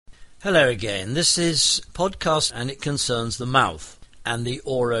Hello again. This is podcast and it concerns the mouth and the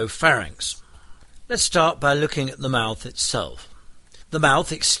oropharynx. Let's start by looking at the mouth itself. The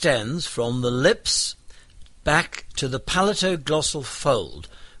mouth extends from the lips back to the palatoglossal fold,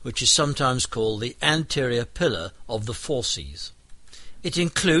 which is sometimes called the anterior pillar of the fauces. It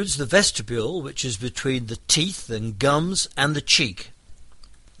includes the vestibule, which is between the teeth and gums and the cheek.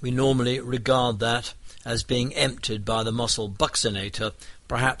 We normally regard that as being emptied by the muscle buccinator,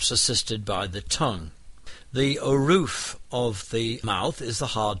 perhaps assisted by the tongue. The roof of the mouth is the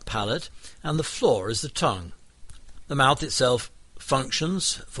hard palate, and the floor is the tongue. The mouth itself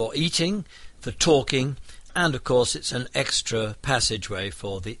functions for eating, for talking, and of course it's an extra passageway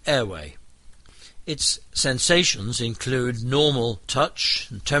for the airway. Its sensations include normal touch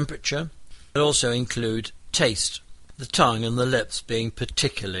and temperature, but also include taste, the tongue and the lips being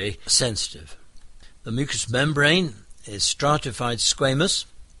particularly sensitive. The mucous membrane is stratified squamous,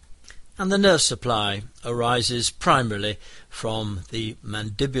 and the nerve supply arises primarily from the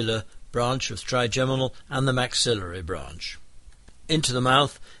mandibular branch of trigeminal and the maxillary branch. Into the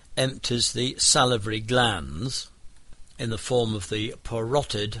mouth empties the salivary glands in the form of the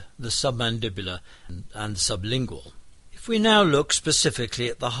parotid, the submandibular and sublingual. If we now look specifically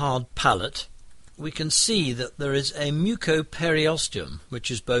at the hard palate, we can see that there is a mucoperiosteum, which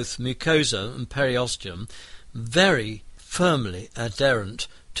is both mucosa and periosteum, very firmly adherent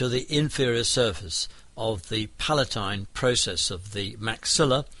to the inferior surface of the palatine process of the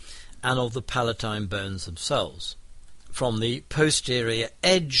maxilla and of the palatine bones themselves. From the posterior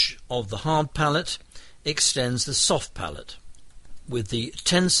edge of the hard palate extends the soft palate, with the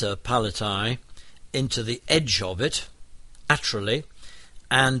tensor palati into the edge of it laterally,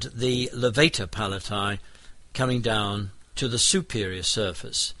 and the levator palati coming down to the superior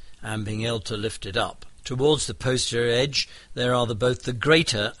surface and being able to lift it up. Towards the posterior edge there are both the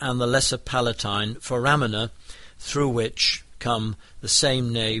greater and the lesser palatine foramina, through which come the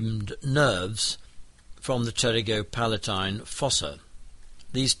same named nerves from the pterygopalatine fossa.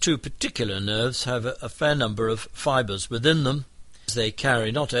 These two particular nerves have a fair number of fibres within them. They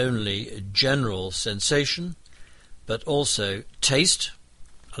carry not only general sensation, but also taste,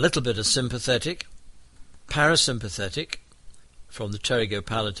 a little bit of sympathetic, parasympathetic, from the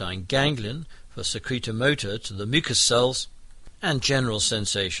pterygopalatine ganglion for secretomotor to the mucous cells, and general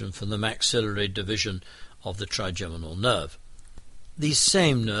sensation from the maxillary division of the trigeminal nerve. These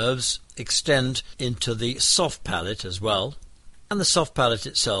same nerves extend into the soft palate as well, and the soft palate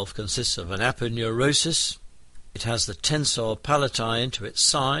itself consists of an aponeurosis. It has the tensor palati into its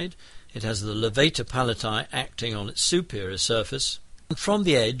side, it has the levator palati acting on its superior surface, and from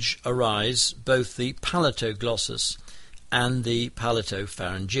the edge arise both the palatoglossus and the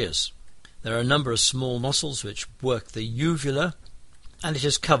palatopharyngeus. There are a number of small muscles which work the uvula, and it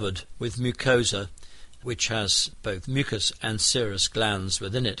is covered with mucosa, which has both mucus and serous glands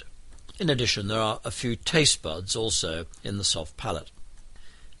within it. In addition, there are a few taste buds also in the soft palate.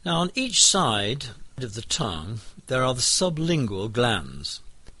 Now, on each side of the tongue there are the sublingual glands.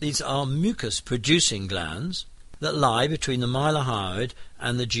 These are mucus-producing glands that lie between the mylohyoid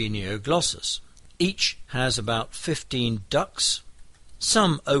and the genioglossus. Each has about 15 ducts.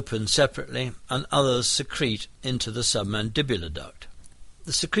 Some open separately and others secrete into the submandibular duct.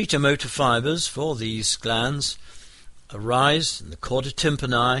 The secretomotor fibres for these glands arise in the chorda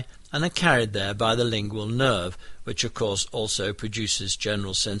tympani and are carried there by the lingual nerve, which of course also produces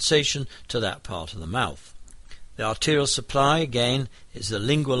general sensation to that part of the mouth. The arterial supply again is the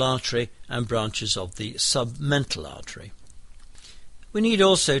lingual artery and branches of the submental artery. We need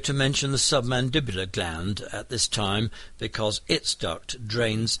also to mention the submandibular gland at this time, because its duct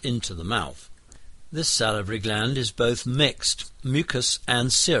drains into the mouth. This salivary gland is both mixed, mucus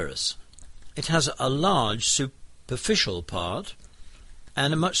and serous. It has a large superficial part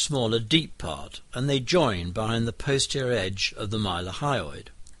and a much smaller deep part, and they join behind the posterior edge of the mylohyoid.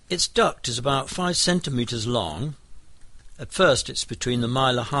 Its duct is about 5 centimeters long. At first it's between the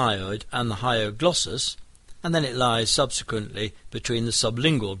mylohyoid and the hyoglossus, and then it lies subsequently between the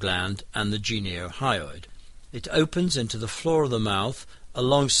sublingual gland and the geniohyoid. It opens into the floor of the mouth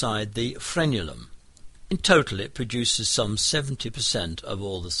alongside the frenulum. In total it produces some 70% of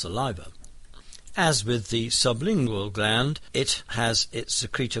all the saliva. As with the sublingual gland, it has its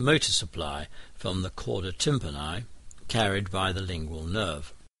secretomotor supply from the chorda tympani, carried by the lingual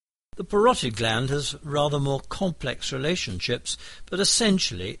nerve. The parotid gland has rather more complex relationships, but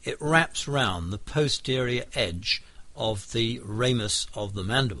essentially it wraps round the posterior edge of the ramus of the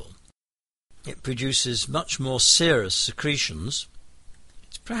mandible. It produces much more serous secretions.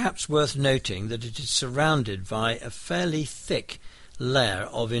 It's perhaps worth noting that it is surrounded by a fairly thick layer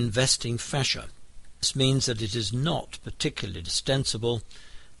of investing fascia. This means that it is not particularly distensible,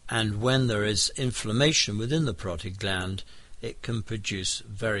 and when there is inflammation within the parotid gland, it can produce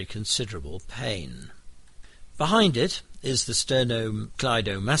very considerable pain. Behind it is the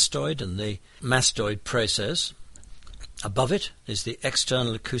sternocleidomastoid and the mastoid process. Above it is the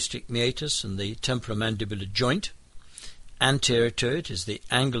external acoustic meatus and the temporomandibular joint. Anterior to it is the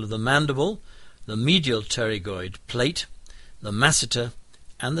angle of the mandible, the medial pterygoid plate, the masseter,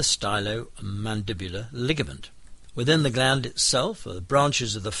 and the stylomandibular ligament. Within the gland itself are the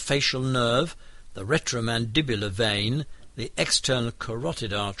branches of the facial nerve, the retromandibular vein, the external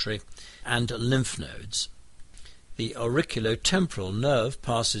carotid artery, and lymph nodes. The auriculotemporal nerve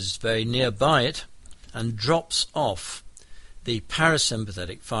passes very nearby it and drops off the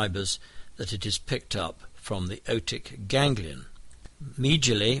parasympathetic fibres that it is picked up from the otic ganglion.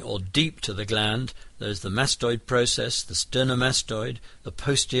 Medially, or deep to the gland, there is the mastoid process, the sternomastoid, the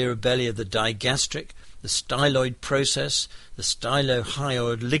posterior belly of the digastric, the styloid process, the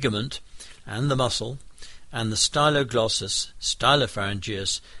stylohyoid ligament, and the muscle, and the styloglossus,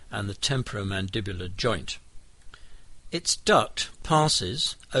 stylopharyngeus, and the temporomandibular joint. Its duct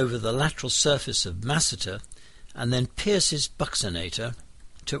passes over the lateral surface of masseter and then pierces buccinator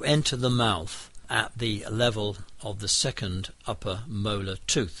to enter the mouth at the level of the second upper molar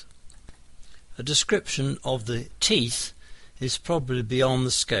tooth. A description of the teeth is probably beyond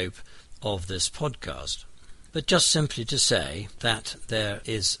the scope of this podcast, but just simply to say that there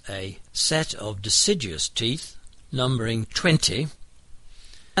is a set of deciduous teeth numbering 20,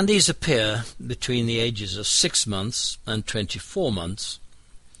 and these appear between the ages of 6 months and 24 months,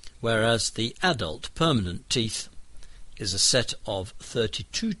 whereas the adult permanent teeth is a set of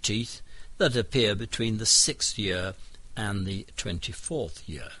 32 teeth that appear between the 6th year and the 24th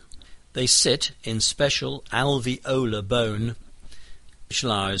year. They sit in special alveolar bone, which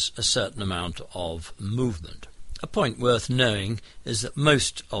allows a certain amount of movement. A point worth knowing is that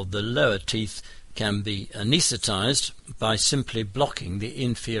most of the lower teeth can be anaesthetized by simply blocking the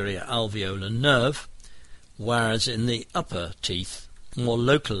inferior alveolar nerve, whereas in the upper teeth, more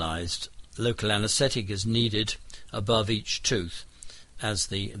localized local anesthetic is needed above each tooth, as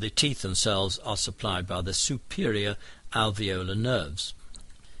the teeth themselves are supplied by the superior alveolar nerves.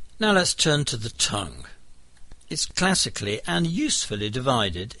 Now let's turn to the tongue. It's classically and usefully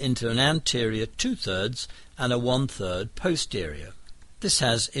divided into an anterior 2/3 and a 1/3 posterior. This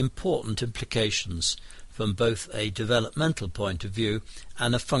has important implications from both a developmental point of view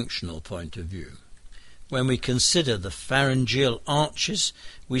and a functional point of view. When we consider the pharyngeal arches,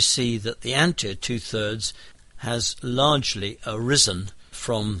 we see that the anterior 2/3 has largely arisen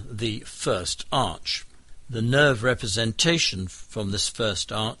from the first arch. The nerve representation from this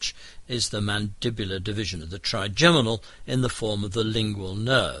first arch is the mandibular division of the trigeminal in the form of the lingual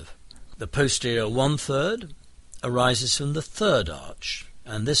nerve. The posterior 1/3 arises from the third arch,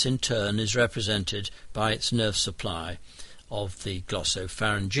 and this in turn is represented by its nerve supply of the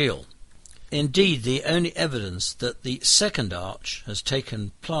glossopharyngeal. Indeed, the only evidence that the second arch has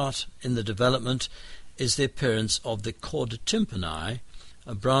taken part in the development is the appearance of the chorda tympani,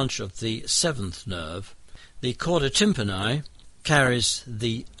 a branch of the 7th nerve. The chorda tympani carries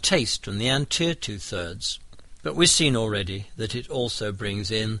the taste from the anterior 2/3, but we've seen already that it also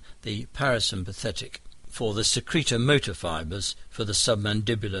brings in the parasympathetic for the secretomotor fibres for the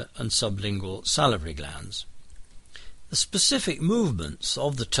submandibular and sublingual salivary glands. The specific movements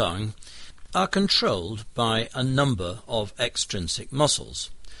of the tongue are controlled by a number of extrinsic muscles,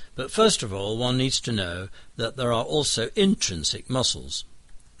 but first of all one needs to know that there are also intrinsic muscles.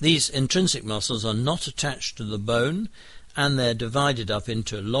 These intrinsic muscles are not attached to the bone, and they're divided up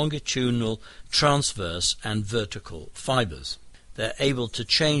into longitudinal, transverse and vertical fibres. They're able to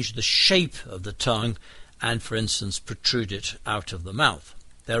change the shape of the tongue and, for instance, protrude it out of the mouth.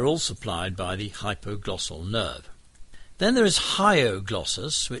 They're all supplied by the hypoglossal nerve. Then there is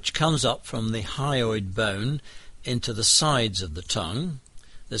hyoglossus, which comes up from the hyoid bone into the sides of the tongue.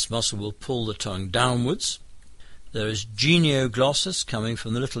 This muscle will pull the tongue downwards. There is genioglossus, coming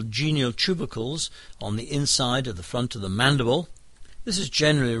from the little genial tubercles on the inside of the front of the mandible. This is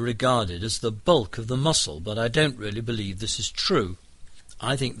generally regarded as the bulk of the muscle, but I don't really believe this is true.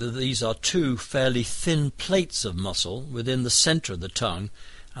 I think that these are two fairly thin plates of muscle within the centre of the tongue,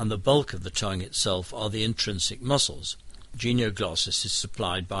 and the bulk of the tongue itself are the intrinsic muscles. Genioglossus is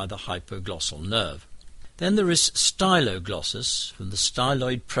supplied by the hypoglossal nerve. Then there is styloglossus, from the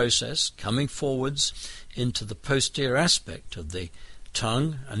styloid process coming forwards into the posterior aspect of the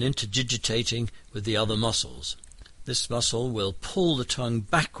tongue and interdigitating with the other muscles. This muscle will pull the tongue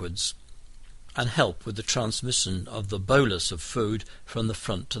backwards and help with the transmission of the bolus of food from the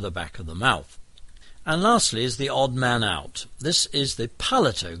front to the back of the mouth. And lastly is the odd man out. This is the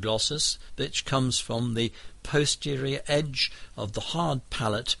palatoglossus, which comes from the posterior edge of the hard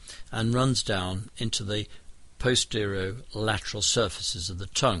palate and runs down into the posterior lateral surfaces of the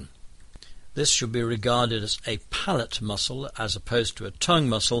tongue. This should be regarded as a palate muscle as opposed to a tongue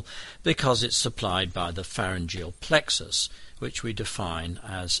muscle because it's supplied by the pharyngeal plexus, which we define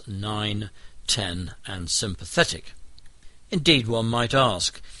as 9, 10 and sympathetic. Indeed, one might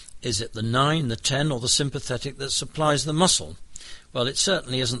ask, is it the 9, the 10 or the sympathetic that supplies the muscle? Well, it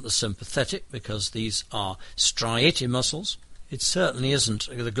certainly isn't the sympathetic because these are striated muscles. It certainly isn't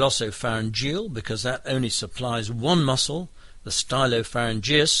the glossopharyngeal because that only supplies one muscle, the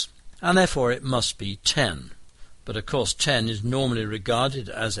stylopharyngeus, and therefore it must be 10. But of course 10 is normally regarded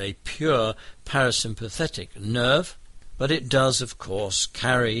as a pure parasympathetic nerve, but it does of course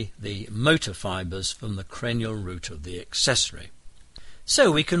carry the motor fibres from the cranial root of the accessory.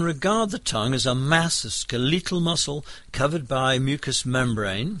 So we can regard the tongue as a mass of skeletal muscle covered by mucous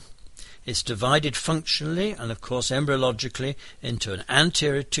membrane. It's divided functionally and of course embryologically into an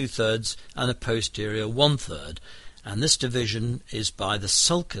anterior 2/3 and a posterior 1/3, and this division is by the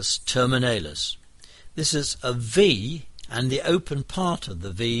sulcus terminalis. This is a V, and the open part of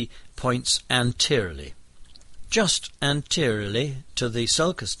the V points anteriorly. Just anteriorly to the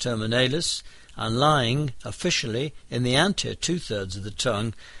sulcus terminalis and lying officially in the anterior 2/3 of the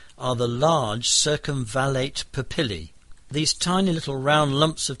tongue are the large circumvallate papillae. These tiny little round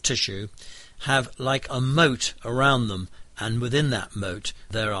lumps of tissue have like a moat around them, and within that moat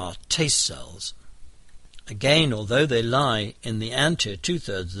there are taste cells. Again, although they lie in the anterior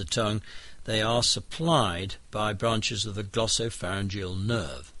 2/3 of the tongue, they are supplied by branches of the glossopharyngeal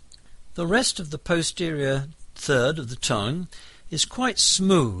nerve. The rest of the posterior third of the tongue is quite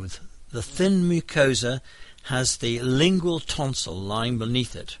smooth. The thin mucosa has the lingual tonsil lying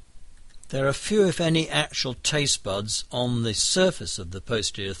beneath it. There are few, if any, actual taste buds on the surface of the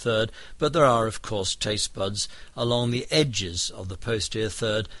posterior third, but there are, of course, taste buds along the edges of the posterior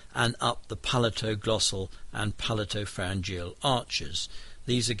third and up the palatoglossal and palatopharyngeal arches.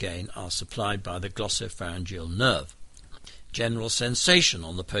 These, again, are supplied by the glossopharyngeal nerve. General sensation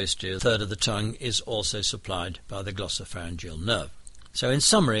on the posterior third of the tongue is also supplied by the glossopharyngeal nerve. So in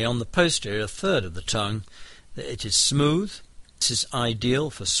summary, on the posterior third of the tongue, it is smooth. This is ideal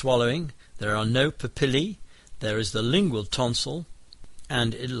for swallowing. There are no papillae. There is the lingual tonsil,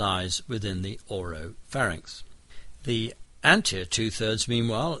 and it lies within the oropharynx. The anterior 2/3,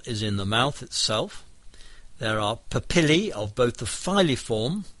 meanwhile, is in the mouth itself. There are papillae of both the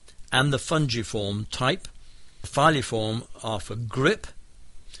filiform and the fungiform type. The filiform are for grip,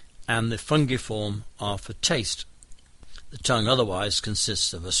 and the fungiform are for taste. The tongue otherwise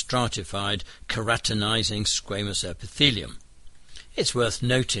consists of a stratified keratinizing squamous epithelium. It's worth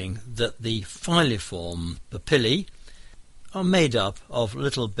noting that the filiform papillae are made up of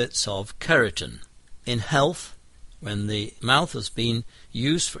little bits of keratin. In health, when the mouth has been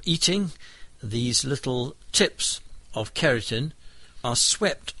used for eating, these little tips of keratin are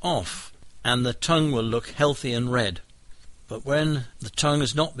swept off and the tongue will look healthy and red. But when the tongue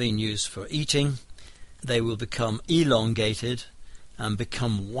has not been used for eating, they will become elongated and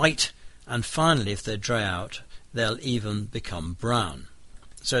become white, and finally, if they dry out, they'll even become brown.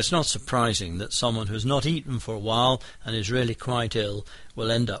 So it's not surprising that someone who's not eaten for a while and is really quite ill will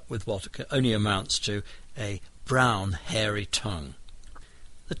end up with what only amounts to a brown, hairy tongue.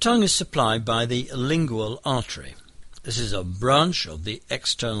 The tongue is supplied by the lingual artery. This is a branch of the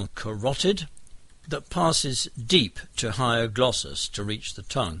external carotid that passes deep to higher glossus to reach the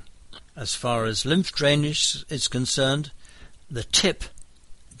tongue. As far as lymph drainage is concerned, the tip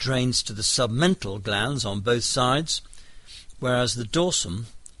drains to the submental glands on both sides, whereas the dorsum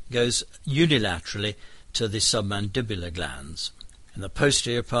goes unilaterally to the submandibular glands. In the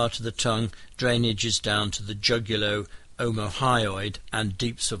posterior part of the tongue, drainage is down to the jugulo-omohyoid and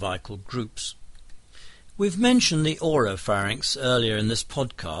deep cervical groups. We've mentioned the oropharynx earlier in this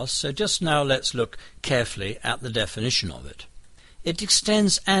podcast, so just now let's look carefully at the definition of it. It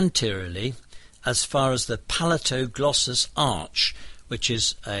extends anteriorly as far as the palatoglossus arch, which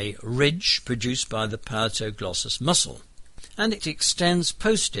is a ridge produced by the palatoglossus muscle, and it extends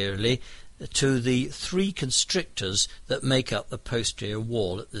posteriorly to the three constrictors that make up the posterior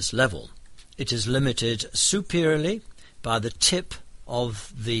wall at this level. It is limited superiorly by the tip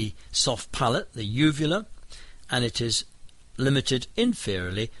of the soft palate, the uvula, and it is limited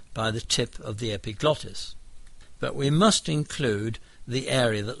inferiorly by the tip of the epiglottis. But we must include the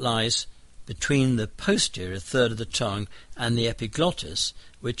area that lies between the posterior third of the tongue and the epiglottis,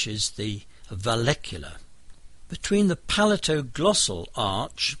 which is the vallecula. Between the palatoglossal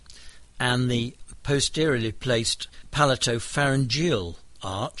arch and the posteriorly placed palatopharyngeal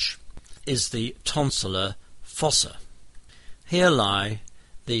arch is the tonsillar fossa. Here lie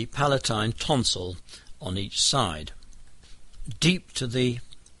the palatine tonsil on each side. Deep to the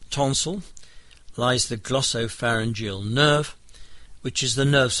tonsil lies the glossopharyngeal nerve, which is the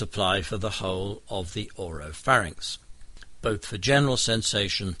nerve supply for the whole of the oropharynx, both for general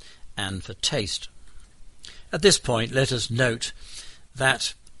sensation and for taste. At this point, let us note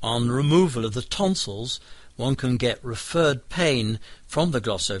that on removal of the tonsils, one can get referred pain from the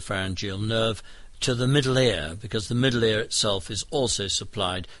glossopharyngeal nerve to the middle ear, because the middle ear itself is also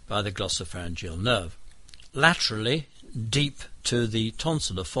supplied by the glossopharyngeal nerve. Laterally, deep to the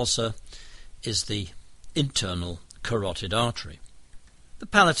tonsillar fossa, is the internal carotid artery. The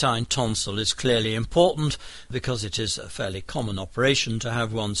palatine tonsil is clearly important because it is a fairly common operation to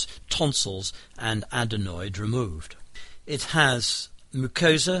have one's tonsils and adenoid removed. It has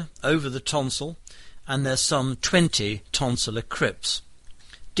mucosa over the tonsil, and there's some 20 tonsillar crypts.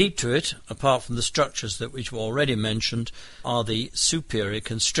 Deep to it, apart from the structures that we've already mentioned, are the superior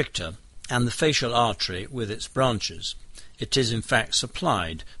constrictor and the facial artery with its branches. It is in fact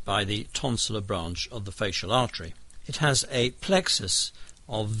supplied by the tonsillar branch of the facial artery. It has a plexus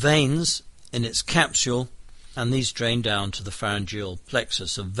of veins in its capsule, and these drain down to the pharyngeal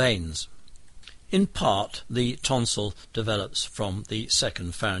plexus of veins. In part, the tonsil develops from the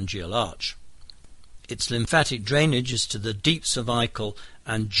second pharyngeal arch. Its lymphatic drainage is to the deep cervical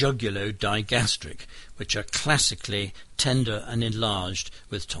and jugulo-digastric, which are classically tender and enlarged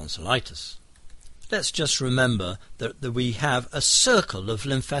with tonsillitis. Let's just remember that we have a circle of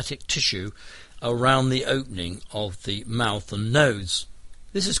lymphatic tissue around the opening of the mouth and nose.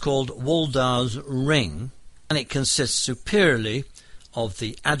 This is called Waldau's ring, and it consists superiorly of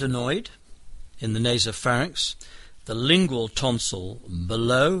the adenoid in the nasopharynx, the lingual tonsil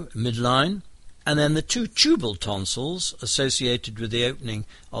below midline, and then the two tubal tonsils associated with the opening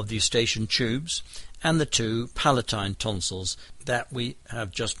of the eustachian tubes, and the two palatine tonsils that we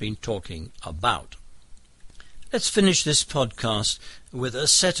have just been talking about. Let's finish this podcast with a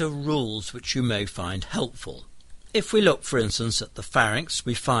set of rules which you may find helpful. If we look, for instance, at the pharynx,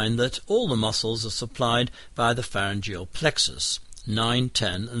 we find that all the muscles are supplied by the pharyngeal plexus, 9,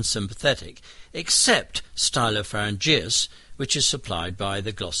 10, and sympathetic, except stylopharyngeus, which is supplied by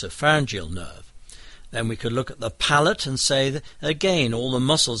the glossopharyngeal nerve. Then we could look at the palate and say that, again, all the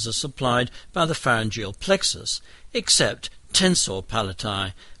muscles are supplied by the pharyngeal plexus, except tensor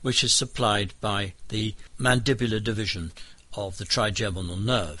palati, which is supplied by the mandibular division of the trigeminal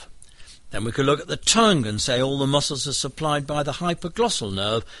nerve. Then we could look at the tongue and say all the muscles are supplied by the hypoglossal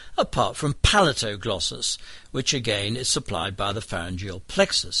nerve, apart from palatoglossus, which again is supplied by the pharyngeal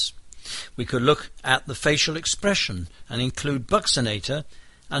plexus. We could look at the facial expression and include buccinator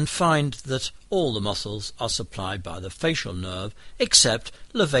and find that all the muscles are supplied by the facial nerve, except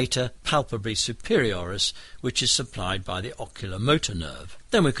levator palpebris superioris, which is supplied by the oculomotor nerve.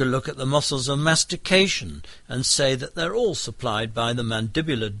 Then we could look at the muscles of mastication and say that they're all supplied by the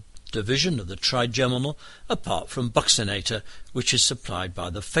mandibular division of the trigeminal, apart from buccinator, which is supplied by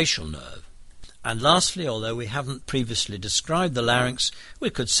the facial nerve. And lastly, although we haven't previously described the larynx,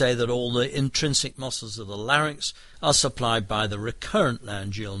 we could say that all the intrinsic muscles of the larynx are supplied by the recurrent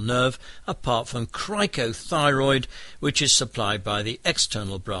laryngeal nerve, apart from cricothyroid, which is supplied by the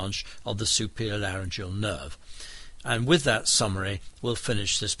external branch of the superior laryngeal nerve. And with that summary, we'll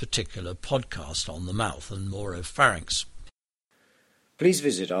finish this particular podcast on the mouth and oropharynx. Please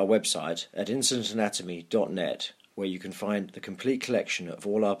visit our website at incidentanatomy.net, where you can find the complete collection of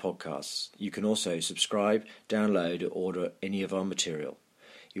all our podcasts. You can also subscribe, download, or order any of our material.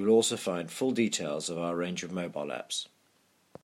 You will also find full details of our range of mobile apps.